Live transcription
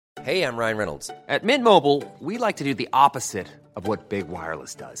Hey, I'm Ryan Reynolds. At Mint Mobile, we like to do the opposite of what Big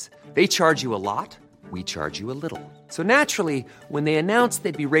Wireless does. They charge you a lot, we charge you a little. So naturally, when they announced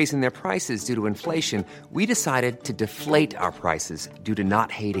they'd be raising their prices due to inflation, we decided to deflate our prices due to not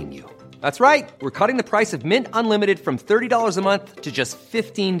hating you. That's right. We're cutting the price of Mint Unlimited from $30 a month to just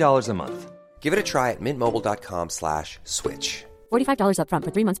 $15 a month. Give it a try at mintmobile.com/switch. $45 up front for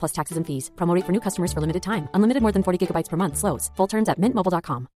 3 months plus taxes and fees. Promo rate for new customers for limited time. Unlimited more than 40 gigabytes per month. Slows full terms at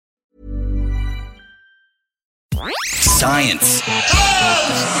mintmobile.com. Science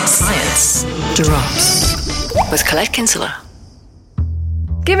Drops with Colette Kinsella.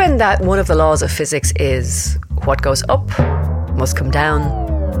 Given that one of the laws of physics is what goes up must come down,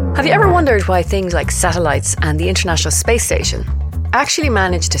 have you ever wondered why things like satellites and the International Space Station actually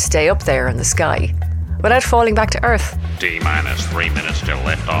manage to stay up there in the sky without falling back to Earth? D-minus 3 minutes till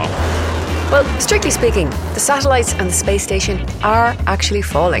liftoff. Well, strictly speaking, the satellites and the space station are actually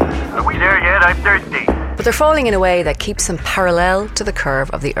falling. Are we there yet? I'm thirsty. But they're falling in a way that keeps them parallel to the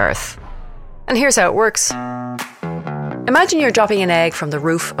curve of the Earth. And here's how it works. Imagine you're dropping an egg from the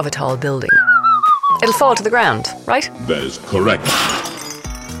roof of a tall building. It'll fall to the ground, right? That is correct.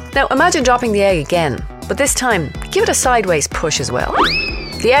 Now imagine dropping the egg again, but this time give it a sideways push as well.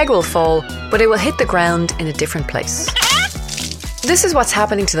 The egg will fall, but it will hit the ground in a different place. This is what's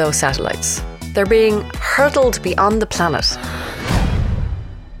happening to those satellites. They're being hurtled beyond the planet.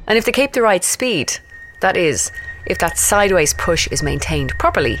 And if they keep the right speed, that is, if that sideways push is maintained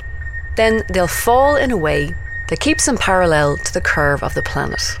properly, then they'll fall in a way that keeps them parallel to the curve of the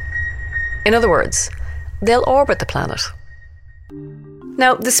planet. In other words, they'll orbit the planet.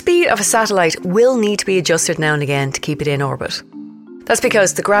 Now, the speed of a satellite will need to be adjusted now and again to keep it in orbit. That's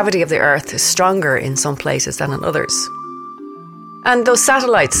because the gravity of the Earth is stronger in some places than in others. And those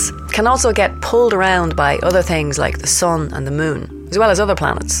satellites can also get pulled around by other things like the Sun and the Moon, as well as other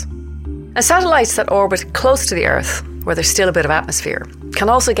planets. And satellites that orbit close to the Earth, where there's still a bit of atmosphere, can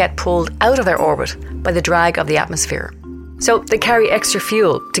also get pulled out of their orbit by the drag of the atmosphere. So they carry extra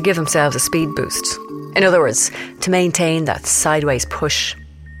fuel to give themselves a speed boost. In other words, to maintain that sideways push.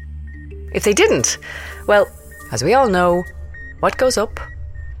 If they didn't, well, as we all know, what goes up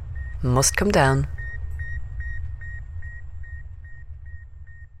must come down.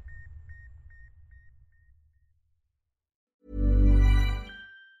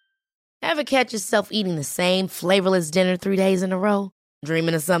 Ever catch yourself eating the same flavorless dinner 3 days in a row?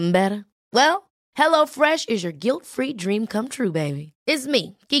 Dreaming of something better? Well, HelloFresh is your guilt-free dream come true, baby. It's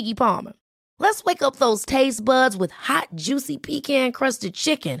me, Keke Palmer. Let's wake up those taste buds with hot, juicy pecan-crusted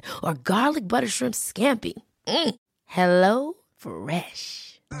chicken or garlic butter shrimp scampi. Hello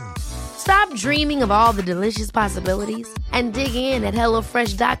Fresh. Stop dreaming of all the delicious possibilities and dig in at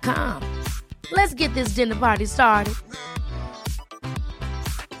HelloFresh.com. Let's get this dinner party started.